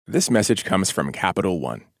This message comes from Capital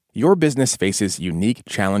One. Your business faces unique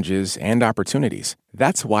challenges and opportunities.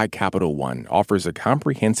 That's why Capital One offers a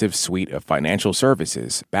comprehensive suite of financial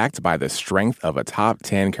services backed by the strength of a top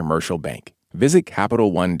 10 commercial bank. Visit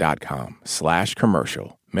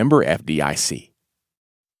CapitalOne.com/commercial. Member FDIC.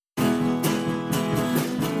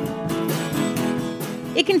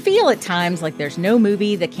 It can feel at times like there's no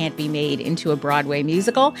movie that can't be made into a Broadway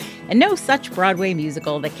musical, and no such Broadway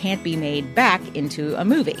musical that can't be made back into a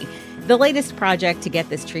movie. The latest project to get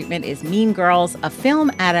this treatment is Mean Girls, a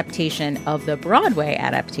film adaptation of the Broadway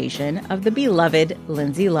adaptation of the beloved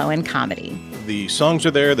Lindsay Lohan comedy. The songs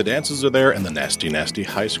are there, the dances are there, and the nasty, nasty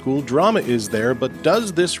high school drama is there, but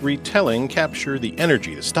does this retelling capture the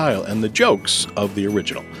energy, the style, and the jokes of the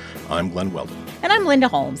original? I'm Glenn Weldon. And I'm Linda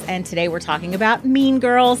Holmes, and today we're talking about Mean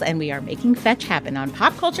Girls, and we are making fetch happen on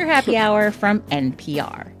Pop Culture Happy Hour from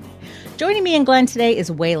NPR. Joining me and Glenn today is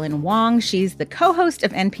Wailin Wong. She's the co-host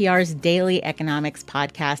of NPR's daily economics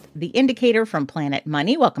podcast, The Indicator from Planet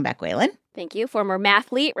Money. Welcome back, Wailin. Thank you. Former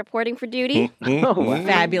mathlete reporting for duty. Oh, wow.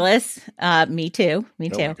 Fabulous. Me too.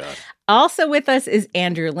 Oh, Also with us is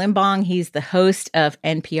Andrew Limbong. He's the host of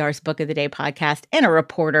NPR's Book of the Day podcast and a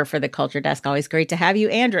reporter for the Culture Desk. Always great to have you,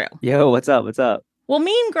 Andrew. Yo, what's up? What's up? Well,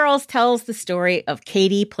 Mean Girls tells the story of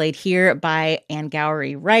Katie, played here by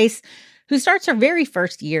Angourie Rice, who starts her very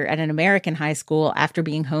first year at an American high school after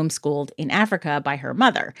being homeschooled in Africa by her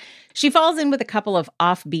mother. She falls in with a couple of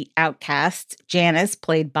offbeat outcasts, Janice,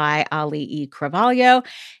 played by Ali E. Cravalho,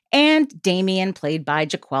 and Damien, played by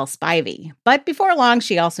Jaquel Spivey. But before long,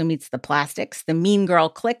 she also meets the Plastics, the Mean Girl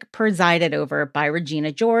clique presided over by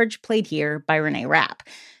Regina George, played here by Renee Rapp.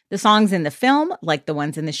 The songs in the film, like the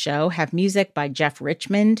ones in the show, have music by Jeff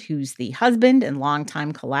Richmond, who's the husband and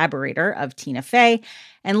longtime collaborator of Tina Fey,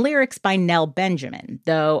 and lyrics by Nell Benjamin,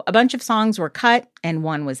 though a bunch of songs were cut and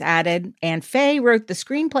one was added. And Fey wrote the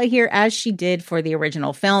screenplay here as she did for the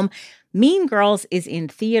original film. Mean Girls is in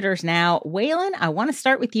theaters now. Wailin, I want to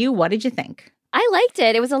start with you. What did you think? I liked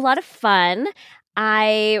it. It was a lot of fun.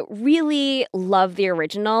 I really love the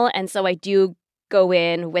original, and so I do go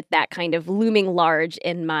in with that kind of looming large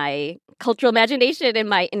in my cultural imagination, in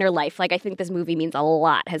my inner life. Like, I think this movie means a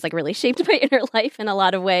lot, has like really shaped my inner life in a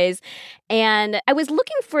lot of ways. And I was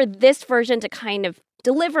looking for this version to kind of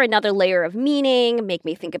deliver another layer of meaning, make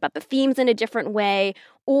me think about the themes in a different way,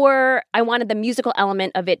 or I wanted the musical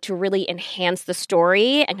element of it to really enhance the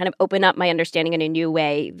story and kind of open up my understanding in a new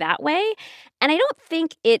way that way. And I don't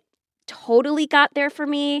think it totally got there for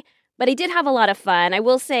me, but I did have a lot of fun. I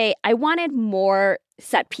will say I wanted more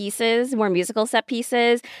set pieces, more musical set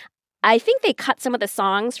pieces. I think they cut some of the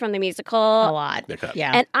songs from the musical. A lot.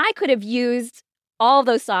 Yeah. And I could have used all of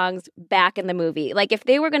those songs back in the movie. Like, if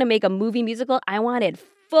they were going to make a movie musical, I wanted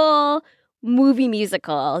full movie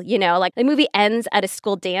musical, you know, like the movie ends at a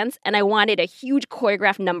school dance and I wanted a huge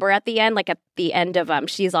choreographed number at the end, like at the end of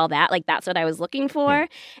She's All That. Like, that's what I was looking for.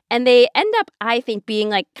 And they end up, I think, being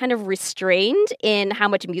like kind of restrained in how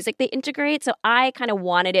much music they integrate. So I kind of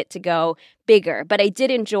wanted it to go bigger, but I did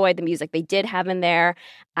enjoy the music they did have in there.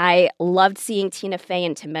 I loved seeing Tina Fey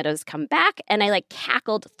and Tim Meadows come back, and I like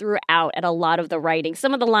cackled throughout at a lot of the writing.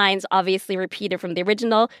 Some of the lines obviously repeated from the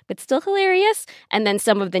original, but still hilarious. And then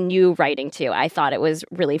some of the new writing too. I thought it was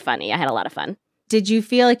really funny. I had a lot of fun. Did you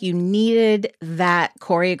feel like you needed that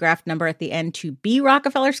choreographed number at the end to be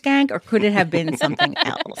Rockefeller Skank, or could it have been something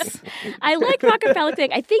else? I like Rockefeller Skank.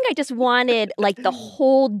 I think I just wanted like the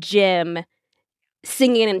whole gym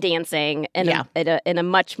singing and dancing in a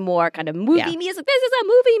much more kind of movie music. This is a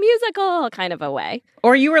movie musical kind of a way.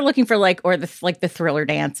 Or you were looking for the Thriller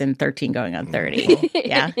dance in 13 Going on 30.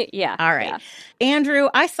 Yeah. Yeah. All right. Yeah. Andrew,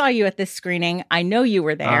 I saw you at this screening. I know you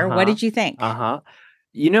were there. What did you think?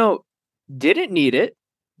 You know, didn't need it,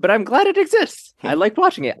 but I'm glad it exists. I liked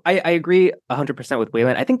watching it. I agree 100% with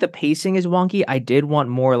Wailin. I think the pacing is wonky. I did want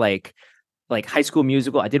more like High School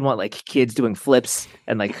Musical. I did want like kids doing flips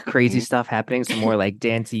and like crazy stuff happening, some more like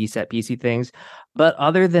dancey, set piecey things. But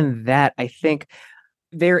other than that, I think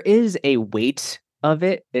there is a weight of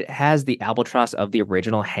it. It has the albatross of the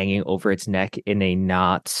original hanging over its neck in a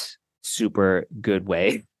not super good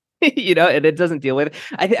way. You know, and it doesn't deal with it.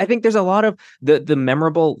 I think there's a lot of the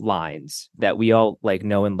memorable lines that we all like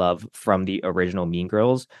know and love from the original Mean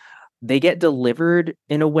Girls. They get delivered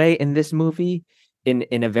in a way in this movie in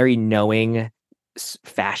a very knowing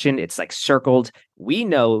fashion. It's like circled. We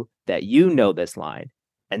know that you know this line,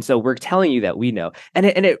 and so we're telling you that we know. And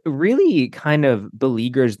it really kind of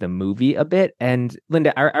beleaguers the movie a bit. And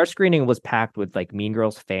Linda, our screening was packed with like Mean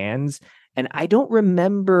Girls fans, and I don't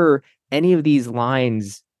remember any of these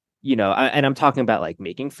lines and I'm talking about like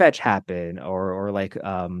making fetch happen or like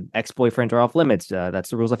ex-boyfriends are off limits. That's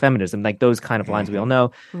the rules of feminism. Like those kind of lines we all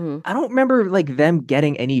know. Mhm. I don't remember like them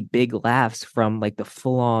getting any big laughs from like the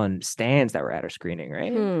full-on stands that were at our screening,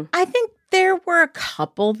 right? Hmm. I think there were a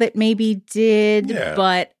couple that maybe did, Yeah.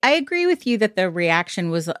 but I agree with you that the reaction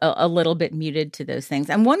was a little bit muted to those things.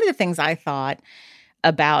 And one of the things I thought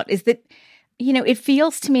about is that, it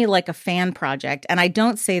feels to me like a fan project. And I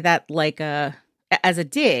don't say that as a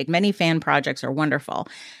dig. Many fan projects are wonderful.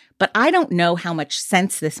 But I don't know how much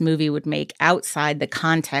sense this movie would make outside the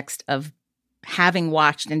context of having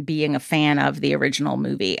watched and being a fan of the original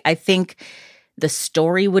movie. I think the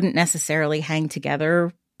story wouldn't necessarily hang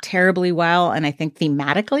together terribly well. And I think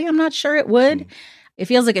thematically, I'm not sure it would. It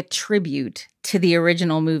feels like a tribute to the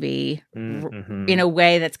original movie in a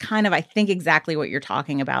way that's kind of, I think, exactly what you're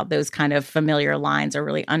talking about. Those kind of familiar lines are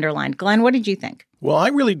really underlined. Glenn, what did you think? Well, I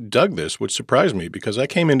really dug this, which surprised me because I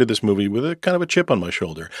came into this movie with a kind of a chip on my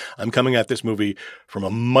shoulder. I'm coming at this movie from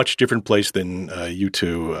a much different place than you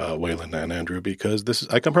two, Waylon and Andrew, because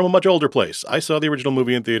I come from a much older place. I saw the original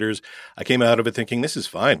movie in theaters. I came out of it thinking, this is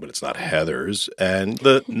fine, but it's not Heathers. And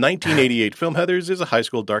the 1988 film Heathers is a high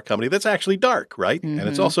school dark comedy that's actually dark, right? And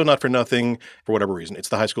it's also not for nothing, for whatever reason. It's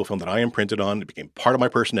the high school film that I imprinted on. It became part of my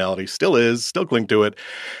personality, still is, still cling to it.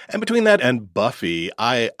 And between that and Buffy,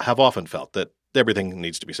 I have often felt that everything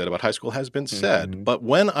needs to be said about high school has been said. But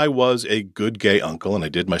when I was a good gay uncle and I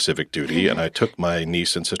did my civic duty and I took my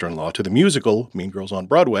niece and sister-in-law to the musical Mean Girls on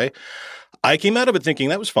Broadway, I came out of it thinking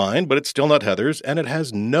that was fine, but it's still not Heathers, and it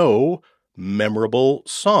has no memorable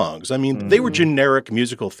songs. I mean, they were generic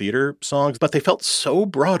musical theater songs, but they felt so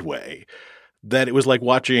Broadway that it was like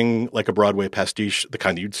watching like a Broadway pastiche, the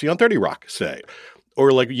kind you'd see on 30 Rock, say.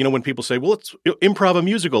 Or like, when people say, well, it's improv a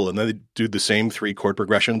musical, and then they do the same 3 chord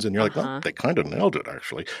progressions, and you're like, well, they kind of nailed it,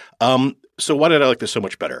 actually. So why did I like this so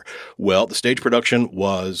much better? Well, the stage production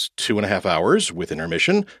was 2.5 hours with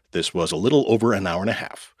intermission. This was a little over an hour and a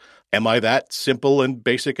half. Am I that simple and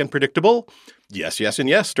basic and predictable? Yes, yes, and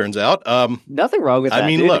yes, turns out. Nothing wrong with that. I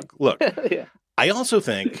mean, dude. look. Yeah. I also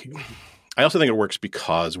think it works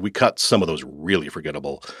because we cut some of those really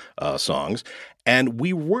forgettable songs, and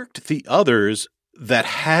we worked the others that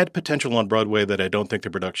had potential on Broadway that I don't think the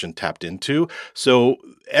production tapped into. So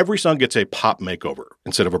every song gets a pop makeover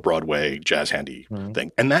instead of a Broadway jazz handy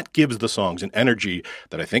thing. And that gives the songs an energy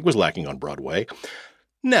that I think was lacking on Broadway.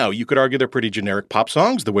 Now, you could argue they're pretty generic pop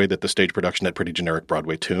songs, the way that the stage production had pretty generic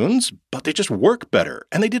Broadway tunes, but they just work better.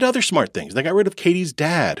 And they did other smart things. They got rid of Katie's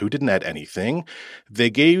dad, who didn't add anything.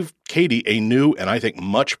 They gave Katie a new and I think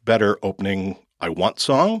much better opening I Want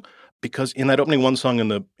song, because in that opening one song in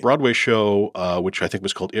the Broadway show, which I think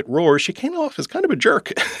was called It Roars, she came off as kind of a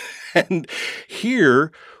jerk. And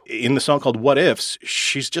here, in the song called What Ifs,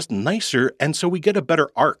 she's just nicer, and so we get a better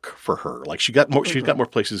arc for her. Like she's got more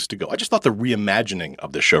places to go. I just thought the reimagining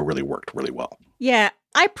of the show really worked really well. Yeah,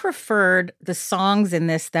 I preferred the songs in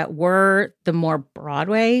this that were the more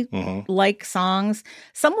Broadway-like songs,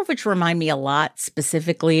 some of which remind me a lot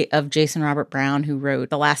specifically of Jason Robert Brown, who wrote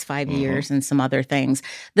The Last 5 Years and some other things.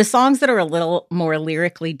 The songs that are a little more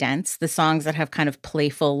lyrically dense, the songs that have kind of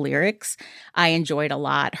playful lyrics, I enjoyed a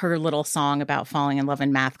lot. Her little song about falling in love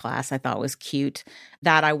in math class I thought was cute.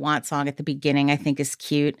 That I Want song at the beginning I think is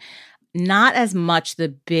cute. Not as much the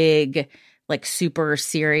big, like super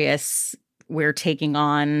serious, we're taking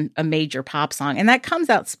on a major pop song. And that comes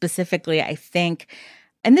out specifically, I think,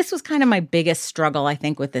 and this was kind of my biggest struggle, I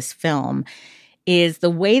think, with this film, is the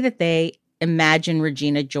way that they imagine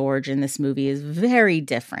Regina George in this movie is very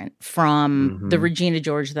different from the Regina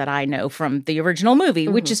George that I know from the original movie,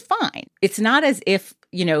 which is fine. It's not as if,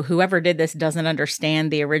 whoever did this doesn't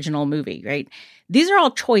understand the original movie, right? These are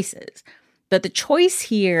all choices. But the choice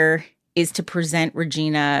here is to present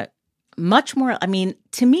Regina much more,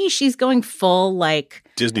 to me, she's going full like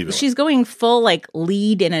Disney villain. She's going full like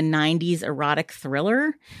lead in a 90s erotic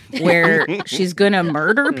thriller where she's going to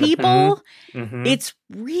murder people. It's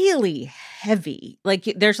really heavy. Like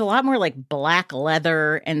there's a lot more like black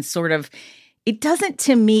leather and sort of, it doesn't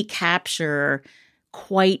to me capture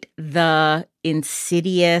quite the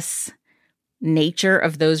insidious nature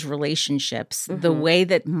of those relationships the way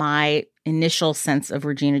that my initial sense of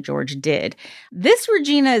Regina George did. This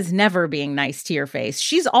Regina is never being nice to your face.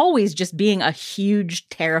 She's always just being a huge,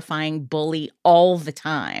 terrifying bully all the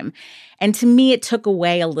time. And to me, it took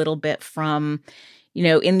away a little bit from,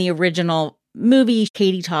 in the original movie,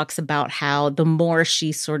 Katie talks about how the more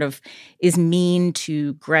she sort of is mean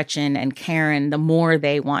to Gretchen and Karen, the more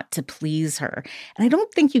they want to please her. And I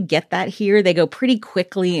don't think you get that here. They go pretty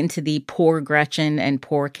quickly into the poor Gretchen and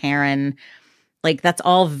poor Karen Like that's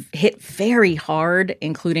all hit very hard,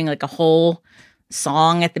 including like a whole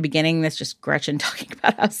song at the beginning that's just Gretchen talking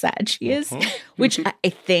about how sad she is, which I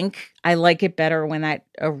think I like it better when that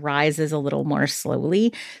arises a little more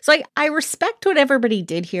slowly. So I respect what everybody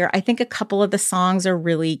did here. I think a couple of the songs are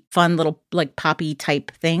really fun little like poppy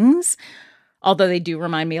type things, although they do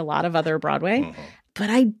remind me a lot of other Broadway. But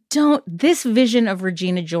this vision of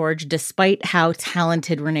Regina George, despite how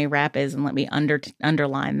talented Renee Rapp is, and let me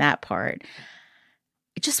underline that part,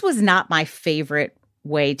 it just was not my favorite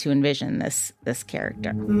way to envision this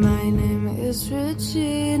character. My name is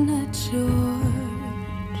Regina George,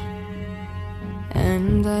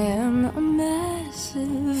 and I am a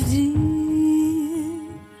massive deal.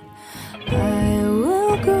 I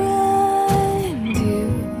will grind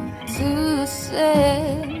you to the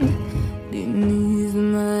sand beneath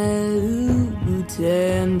my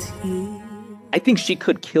lutant heel. I think she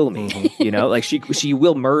could kill me, you know, like she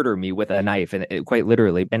will murder me with a knife, and quite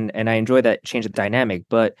literally. And I enjoy that change of dynamic.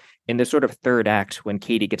 But in the sort of third act, when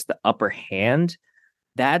Katie gets the upper hand,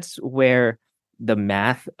 that's where the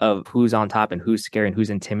math of who's on top and who's scary and who's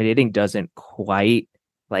intimidating doesn't quite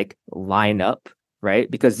like line up, right?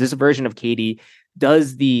 Because this version of Katie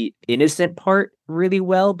does the innocent part really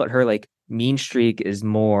well, but her like mean streak is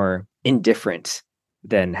more indifferent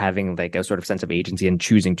than having like a sort of sense of agency and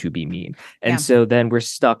choosing to be mean. And so then we're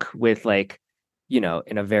stuck with like, you know,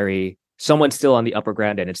 in a very, someone's still on the upper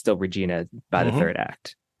ground and it's still Regina by the third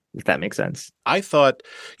act, if that makes sense. I thought,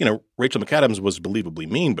 you know, Rachel McAdams was believably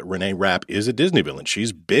mean, but Renee Rapp is a Disney villain.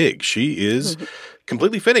 She's big. She is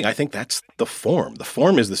completely fitting. I think that's the form. The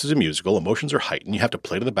form is this is a musical. Emotions are heightened. You have to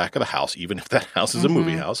play to the back of the house, even if that house is a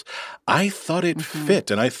movie house. I thought it fit,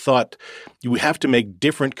 and I thought you have to make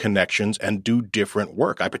different connections and do different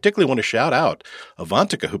work. I particularly want to shout out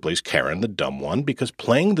Avantika, who plays Karen, the dumb one, because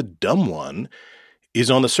playing the dumb one is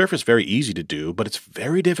on the surface very easy to do, but it's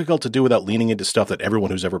very difficult to do without leaning into stuff that everyone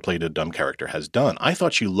who's ever played a dumb character has done. I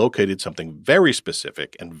thought she located something very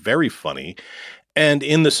specific and very funny. And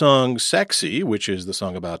in the song Sexy, which is the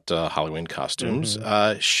song about Halloween costumes,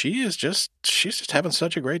 she's just having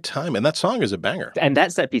such a great time. And that song is a banger. And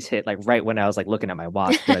that set piece hit like right when I was like looking at my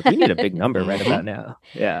watch. Like, we need a big number right about now.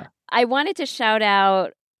 Yeah. I wanted to shout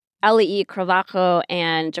out Ali Cravaco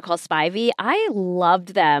and Jacole Spivey. I loved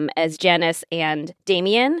them as Janice and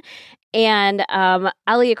Damien. And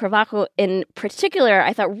Ali Cravaco in particular,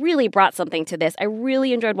 I thought really brought something to this. I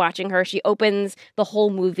really enjoyed watching her. She opens the whole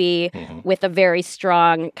movie with a very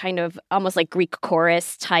strong kind of almost like Greek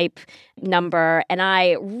chorus type number. And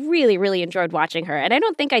I really, really enjoyed watching her. And I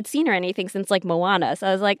don't think I'd seen her anything since like Moana. So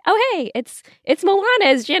I was like, oh, hey, it's Moana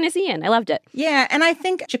as Janice Ian. I loved it. Yeah. And I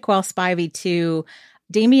think Jacole Spivey too,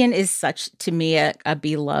 Damien is such, to me, a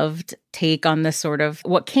beloved take on the sort of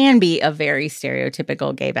what can be a very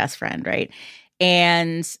stereotypical gay best friend, right?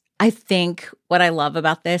 And I think what I love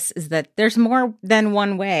about this is that there's more than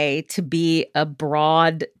one way to be a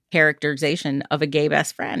broad characterization of a gay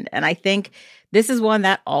best friend. And I think this is one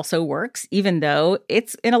that also works, even though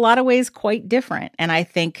it's in a lot of ways quite different. And I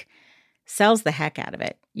think sells the heck out of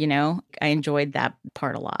it. You know, I enjoyed that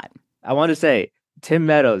part a lot. I want to say, Tim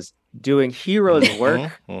Meadows doing heroes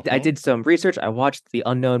work. I did some research. I watched the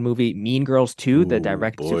unknown movie Mean Girls 2, the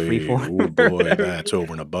direct to Freeform. Oh boy, that's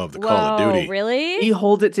over and above the Call of Duty. Really? He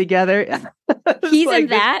holds it together. He's like in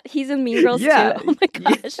that? He's in Mean Girls too? Oh my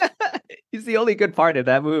gosh. He's the only good part of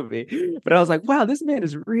that movie. But I was like, wow, this man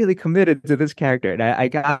is really committed to this character. And I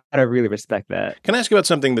gotta really respect that. Can I ask you about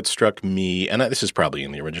something that struck me? And this is probably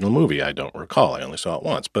in the original movie. I don't recall. I only saw it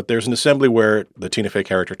once. But there's an assembly where the Tina Fey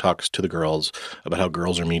character talks to the girls about how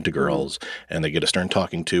girls are mean to girls. And they get a stern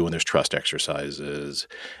talking to, and there's trust exercises.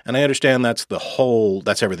 And I understand that's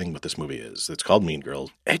everything what this movie is. It's called Mean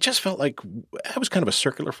Girls. It just felt like that was kind of a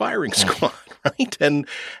circular firing squad, right? And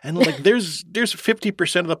like there's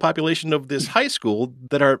 50% of the population of this high school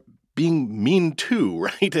that are being mean too,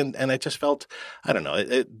 right? And I just felt, I don't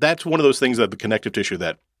know, that's one of those things that the connective tissue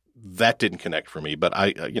that didn't connect for me. But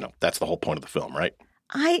that's the whole point of the film, right?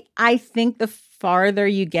 I think the farther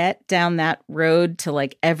you get down that road to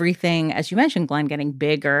like everything, as you mentioned, Glenn, getting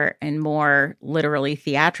bigger and more literally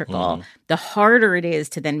theatrical, the harder it is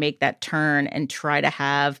to then make that turn and try to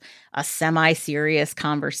have a semi-serious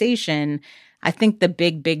conversation. I think the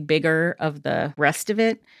bigger of the rest of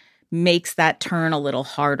it makes that turn a little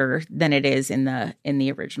harder than it is in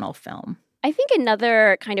the original film. I think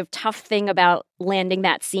another kind of tough thing about landing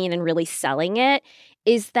that scene and really selling it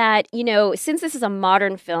is that, you know, since this is a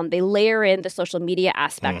modern film, they layer in the social media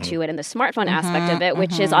aspect to it and the smartphone aspect of it,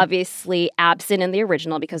 which is obviously absent in the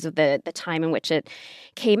original because of the time in which it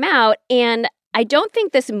came out. And I don't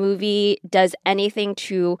think this movie does anything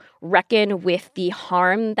to reckon with the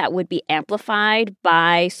harm that would be amplified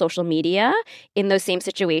by social media in those same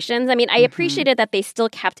situations. I mean, I appreciated that they still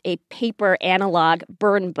kept a paper analog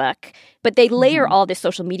burn book, but they layer all this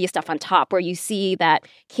social media stuff on top where you see that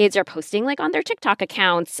kids are posting like on their TikTok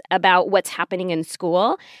accounts about what's happening in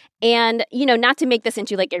school. And, you know, not to make this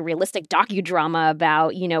into like a realistic docudrama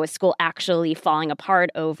about, you know, a school actually falling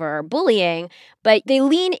apart over bullying, but they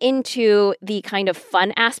lean into the kind of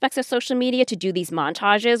fun aspects of social media to do these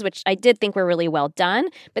montages, which I did think were really well done,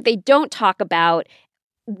 but they don't talk about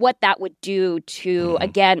what that would do to,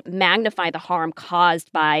 again, magnify the harm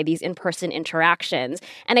caused by these in-person interactions.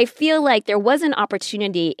 And I feel like there was an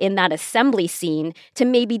opportunity in that assembly scene to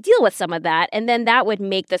maybe deal with some of that. And then that would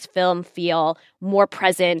make this film feel more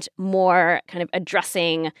present, more kind of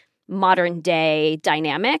addressing modern day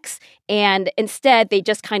dynamics. And instead, they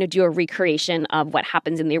just kind of do a recreation of what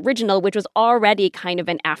happens in the original, which was already kind of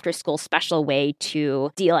an after-school special way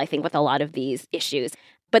to deal, I think, with a lot of these issues.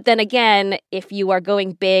 But then again, if you are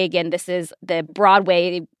going big and this is the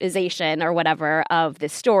Broadwayization or whatever of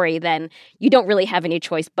this story, then you don't really have any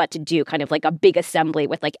choice but to do kind of like a big assembly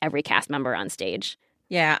with like every cast member on stage.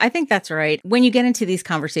 Yeah, I think that's right. When you get into these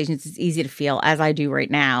conversations, it's easy to feel, as I do right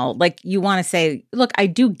now, like you want to say, look, I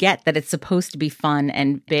do get that it's supposed to be fun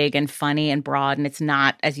and big and funny and broad, and it's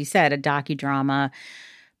not, as you said, a docudrama.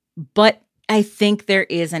 But I think there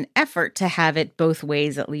is an effort to have it both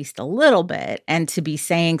ways at least a little bit, and to be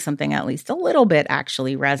saying something at least a little bit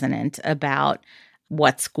actually resonant about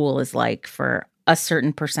what school is like for a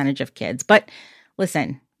certain percentage of kids. But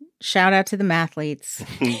listen, shout out to the mathletes.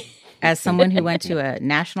 As someone who went to a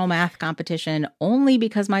national math competition only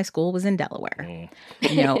because my school was in Delaware,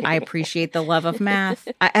 you know, I appreciate the love of math.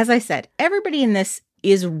 As I said, everybody in this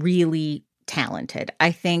is really talented.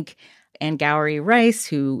 I think Angourie Rice,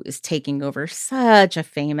 who is taking over such a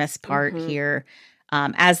famous part here,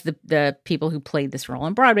 as the people who played this role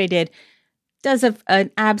on Broadway did, does an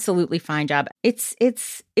absolutely fine job. It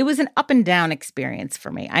was an up and down experience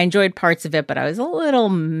for me. I enjoyed parts of it, but I was a little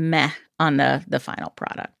meh on the final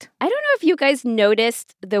product. I don't know if you guys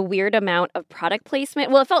noticed the weird amount of product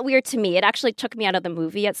placement. Well, it felt weird to me. It actually took me out of the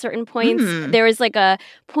movie at certain points. There was like a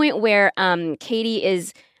point where Katie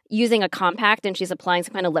is using a compact and she's applying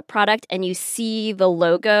some kind of lip product, and you see the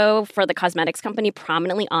logo for the cosmetics company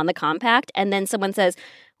prominently on the compact, and then someone says,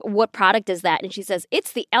 "What product is that?" And she says,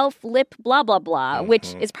 "It's the e.l.f. lip blah, blah, blah,"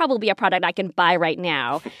 which is probably a product I can buy right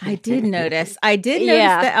now. I did notice. the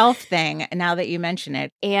e.l.f. thing now that you mention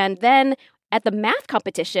it. And then at the math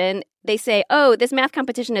competition, they say, "Oh, this math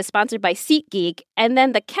competition is sponsored by SeatGeek." And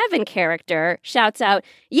then the Kevin character shouts out,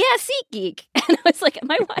 "Yeah, SeatGeek." And I was like, am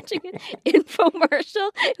I watching an infomercial?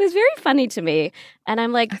 It was very funny to me. And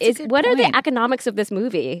I'm like, what are the economics of this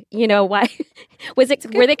movie? You know, why were they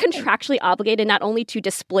contractually obligated not only to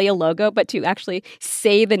display a logo, but to actually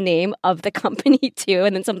say the name of the company too,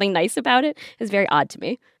 and then something nice about it? It's very odd to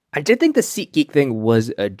me. I did think the SeatGeek thing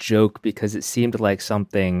was a joke because it seemed like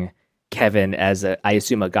something Kevin, as I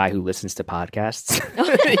assume a guy who listens to podcasts,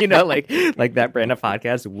 you know, like that brand of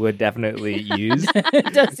podcast would definitely use.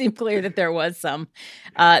 It does seem clear that there was some.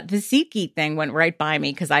 The SeatGeek thing went right by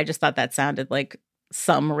me because I just thought that sounded like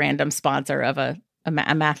some random sponsor of a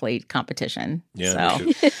mathlete competition. Yeah.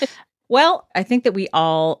 So. Well, I think that we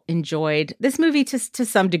all enjoyed this movie to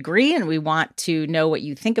some degree, and we want to know what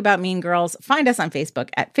you think about Mean Girls. Find us on Facebook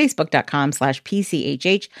at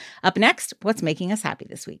facebook.com/PCHH. Up next, what's making us happy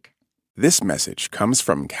this week? This message comes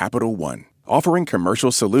from Capital One, offering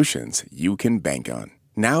commercial solutions you can bank on.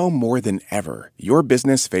 Now more than ever, your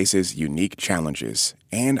business faces unique challenges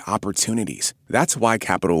and opportunities. That's why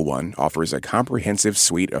Capital One offers a comprehensive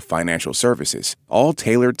suite of financial services, all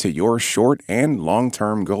tailored to your short and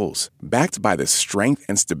long-term goals. Backed by the strength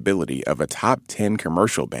and stability of a top 10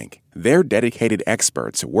 commercial bank, their dedicated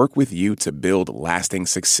experts work with you to build lasting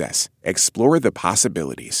success. Explore the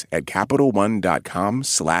possibilities at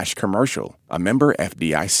CapitalOne.com/commercial, a member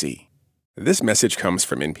FDIC. This message comes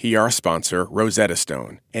from NPR sponsor Rosetta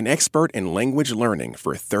Stone, an expert in language learning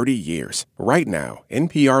for 30 years. Right now,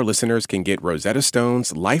 NPR listeners can get Rosetta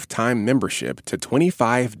Stone's lifetime membership to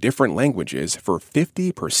 25 different languages for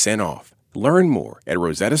 50% off. Learn more at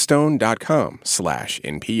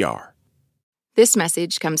rosettastone.com/NPR. This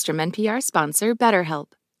message comes from NPR sponsor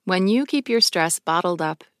BetterHelp. When you keep your stress bottled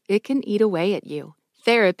up, it can eat away at you.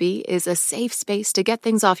 Therapy is a safe space to get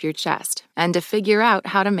things off your chest and to figure out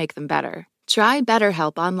how to make them better. Try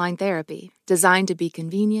BetterHelp Online Therapy, designed to be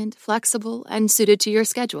convenient, flexible, and suited to your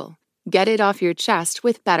schedule. Get it off your chest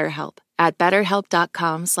with BetterHelp at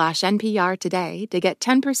BetterHelp.com/NPR today to get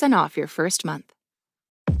 10% off your first month.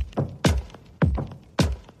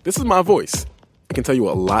 This is my voice. It can tell you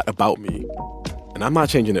a lot about me, and I'm not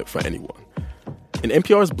changing it for anyone. In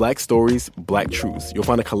NPR's Black Stories, Black Truths, you'll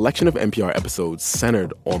find a collection of NPR episodes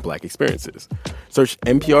centered on Black experiences. Search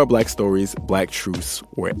NPR Black Stories, Black Truths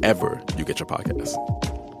wherever you get your podcasts.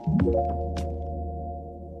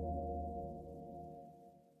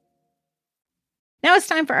 Now it's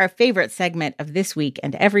time for our favorite segment of this week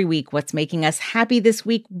and every week, What's Making Us Happy This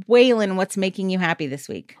Week. Waylon, what's making you happy this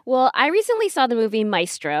week? Well, I recently saw the movie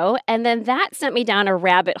Maestro, and then that sent me down a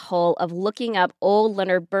rabbit hole of looking up old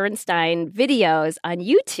Leonard Bernstein videos on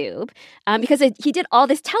YouTube because he did all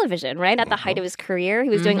this television, right? At the height of his career, he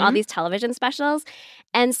was doing all these television specials.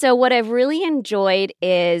 And so what I've really enjoyed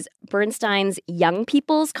is Bernstein's Young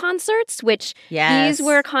People's concerts, which these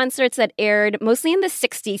were concerts that aired mostly in the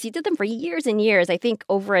 60s. He did them for years and years, I think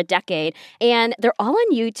over a decade. And they're all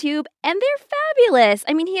on YouTube, and they're fabulous.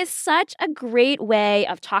 I mean, he has such a great way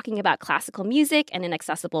of talking about classical music in an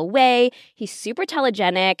accessible way. He's super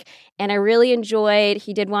telegenic, and I really enjoyed,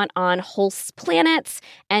 he did one on Holst's Planets,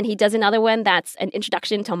 and he does another one that's an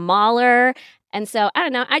introduction to Mahler. And so, I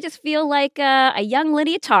don't know, I just feel like a young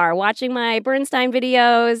Lydia Tarr watching my Bernstein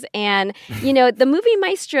videos. And, you know, the movie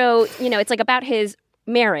Maestro, you know, it's like about his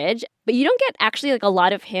marriage, but you don't get actually like a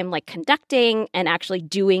lot of him like conducting and actually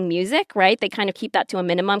doing music, right? They kind of keep that to a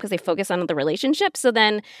minimum because they focus on the relationship. So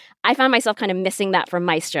then I found myself kind of missing that from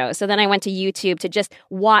Maestro. So then I went to YouTube to just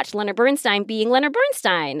watch Leonard Bernstein being Leonard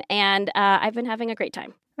Bernstein. And I've been having a great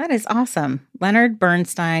time. That is awesome. Leonard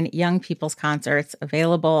Bernstein, Young People's Concerts,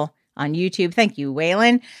 available on YouTube. Thank you,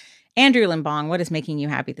 Waylon. Andrew Limbong, what is making you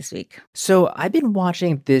happy this week? So I've been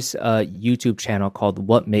watching this YouTube channel called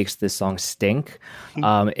What Makes This Song Stink.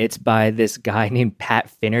 It's by this guy named Pat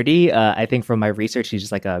Finnerty. I think from my research, he's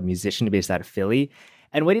just like a musician based out of Philly.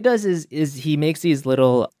 And what he does is he makes these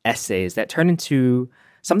little essays that turn into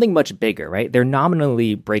something much bigger, right? They're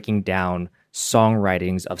nominally breaking down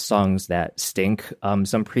songwritings of songs that stink.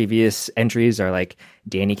 Some previous entries are like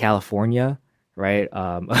Danny California, right?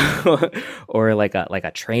 Or like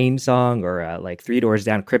a Train song, or like Three Doors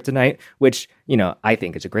Down Kryptonite, which, you know, I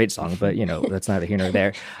think is a great song, but, you know, that's neither here nor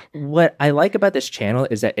there. What I like about this channel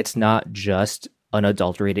is that it's not just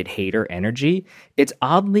unadulterated hater energy. It's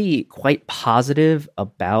oddly quite positive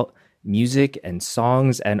about music and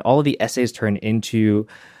songs, and all of the essays turn into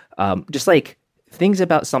just like things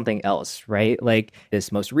about something else, right? Like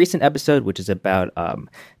this most recent episode, which is about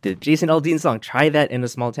the Jason Aldean song, Try That in a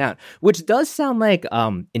Small Town, which does sound like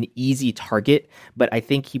an easy target, but I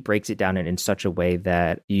think he breaks it down in such a way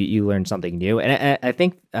that you learn something new. And I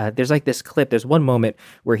think there's like this clip, there's one moment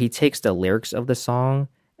where he takes the lyrics of the song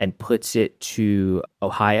and puts it to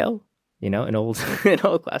Ohio, you know, an old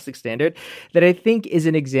classic standard, that I think is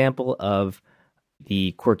an example of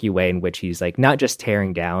the quirky way in which he's like not just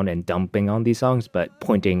tearing down and dumping on these songs, but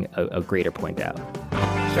pointing a greater point out.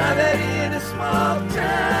 Try that in a small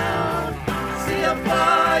town. See how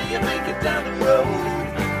far you make it down the road.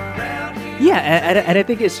 Yeah, and I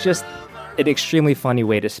think it's just an extremely funny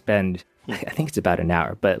way to spend, I think it's about an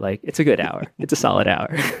hour, but like it's a good hour. It's a solid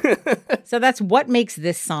hour. So that's What Makes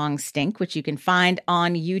This Song Stink, which you can find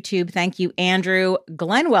on YouTube. Thank you, Andrew.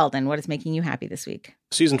 Glenn Weldon, what is making you happy this week?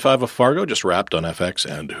 Season 5 of Fargo just wrapped on FX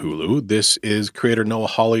and Hulu. This is creator Noah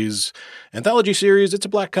Hawley's anthology series. It's a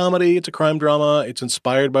black comedy. It's a crime drama. It's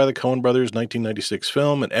inspired by the Coen brothers' 1996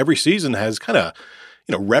 film, and every season has kind of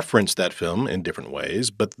referenced that film in different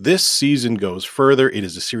ways. But this season goes further. It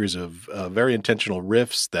is a series of very intentional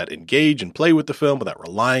riffs that engage and play with the film without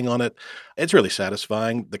relying on it. It's really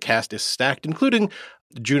satisfying. The cast is stacked, including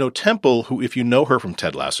Juno Temple, who, if you know her from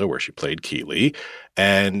Ted Lasso, where she played Keeley,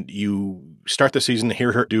 and you start the season to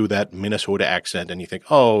hear her do that Minnesota accent, and you think,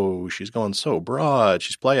 oh, she's going so broad,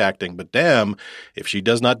 she's play acting, but damn, if she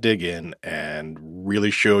does not dig in and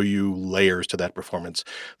really show you layers to that performance.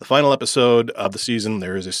 The final episode of the season,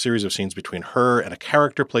 there is a series of scenes between her and a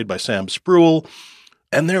character played by Sam Spruill,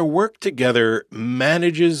 and their work together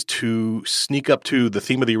manages to sneak up to the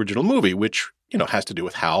theme of the original movie, which has to do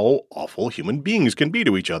with how awful human beings can be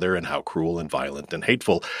to each other and how cruel and violent and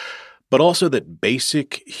hateful, but also that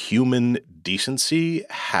basic human decency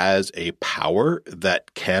has a power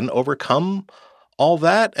that can overcome all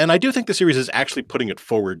that. And I do think the series is actually putting it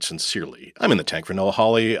forward sincerely. I'm in the tank for Noah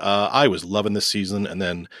Hawley. I was loving this season, and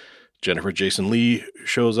then Jennifer Jason Leigh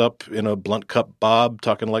shows up in a blunt cup bob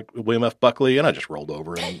talking like William F. Buckley, and I just rolled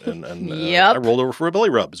over and Yep. I rolled over for a belly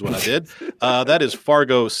rub is what I did. That is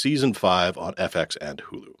Fargo Season 5 on FX and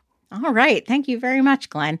Hulu. All right. Thank you very much,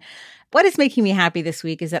 Glenn. What is making me happy this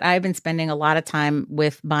week is that I've been spending a lot of time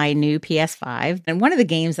with my new PS5. And one of the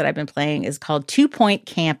games that I've been playing is called 2 Point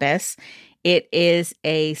Campus. It is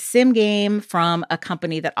a sim game from a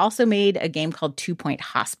company that also made a game called 2 Point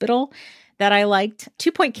Hospital that I liked.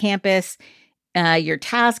 2 Point Campus, your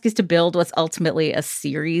task is to build what's ultimately a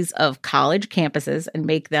series of college campuses and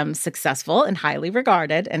make them successful and highly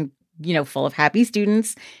regarded and, full of happy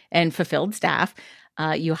students and fulfilled staff.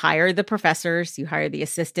 You hire the professors, you hire the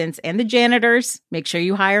assistants and the janitors. Make sure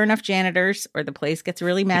you hire enough janitors or the place gets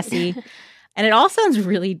really messy. And it all sounds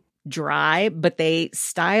really dry, but they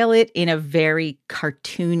style it in a very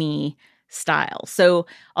cartoony style. So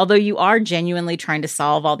although you are genuinely trying to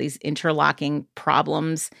solve all these interlocking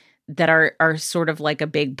problems that are sort of like a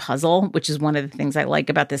big puzzle, which is one of the things I like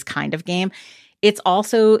about this kind of game, it's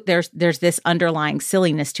also there's this underlying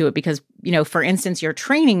silliness to it because, for instance, your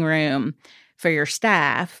training room for your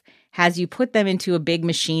staff has you put them into a big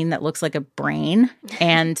machine that looks like a brain.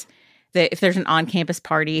 And if there's an on-campus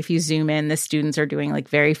party, if you zoom in, the students are doing like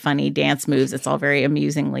very funny dance moves. It's all very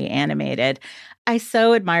amusingly animated. I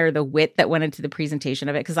so admire the wit that went into the presentation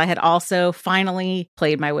of it because I had also finally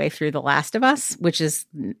played my way through The Last of Us, which is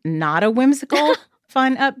not a whimsical,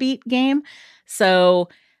 fun, upbeat game. So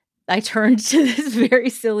I turned to this very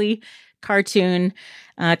silly cartoon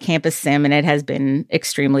campus sim, and it has been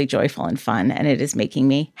extremely joyful and fun, and it is making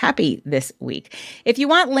me happy this week. If you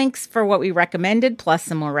want links for what we recommended, plus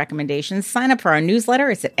some more recommendations, sign up for our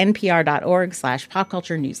newsletter. It's at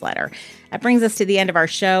npr.org/popculturenewsletter. That brings us to the end of our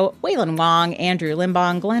show. Wailin Wong, Andrew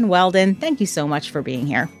Limbong, Glenn Weldon, thank you so much for being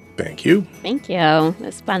here. Thank you. Thank you. It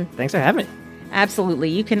was fun. Thanks for having me. Absolutely.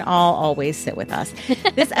 You can all always sit with us.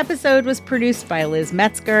 This episode was produced by Liz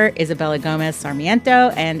Metzger, Isabella Gomez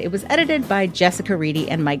Sarmiento, and it was edited by Jessica Reedy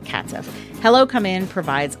and Mike Katzeff. Hello Come In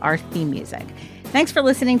provides our theme music. Thanks for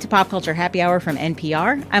listening to Pop Culture Happy Hour from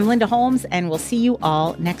NPR. I'm Linda Holmes, and we'll see you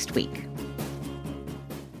all next week.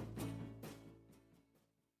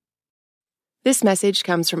 This message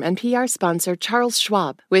comes from NPR sponsor Charles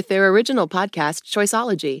Schwab with their original podcast,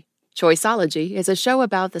 Choiceology. Choiceology is a show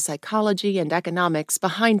about the psychology and economics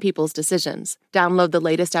behind people's decisions. Download the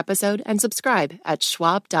latest episode and subscribe at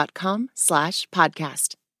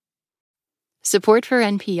schwab.com/podcast. Support for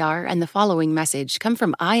NPR and the following message come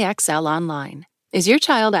from IXL Online. Is your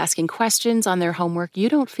child asking questions on their homework you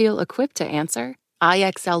don't feel equipped to answer?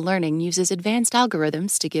 IXL Learning uses advanced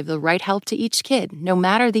algorithms to give the right help to each kid, no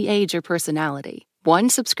matter the age or personality.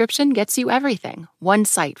 One subscription gets you everything. One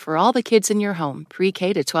site for all the kids in your home,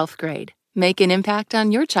 pre-K to 12th grade. Make an impact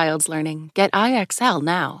on your child's learning. Get IXL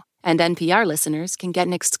now. And NPR listeners can get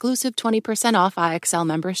an exclusive 20% off IXL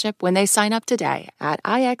membership when they sign up today at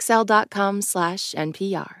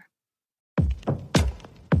IXL.com/NPR.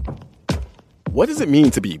 What does it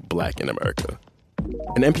mean to be Black in America?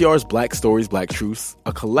 In NPR's Black Stories, Black Truths,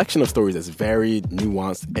 a collection of stories as varied,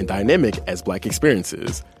 nuanced, and dynamic as Black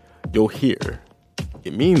experiences, you'll hear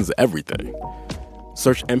it means everything.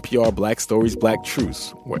 Search NPR Black Stories, Black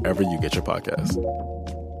Truths wherever you get your podcasts.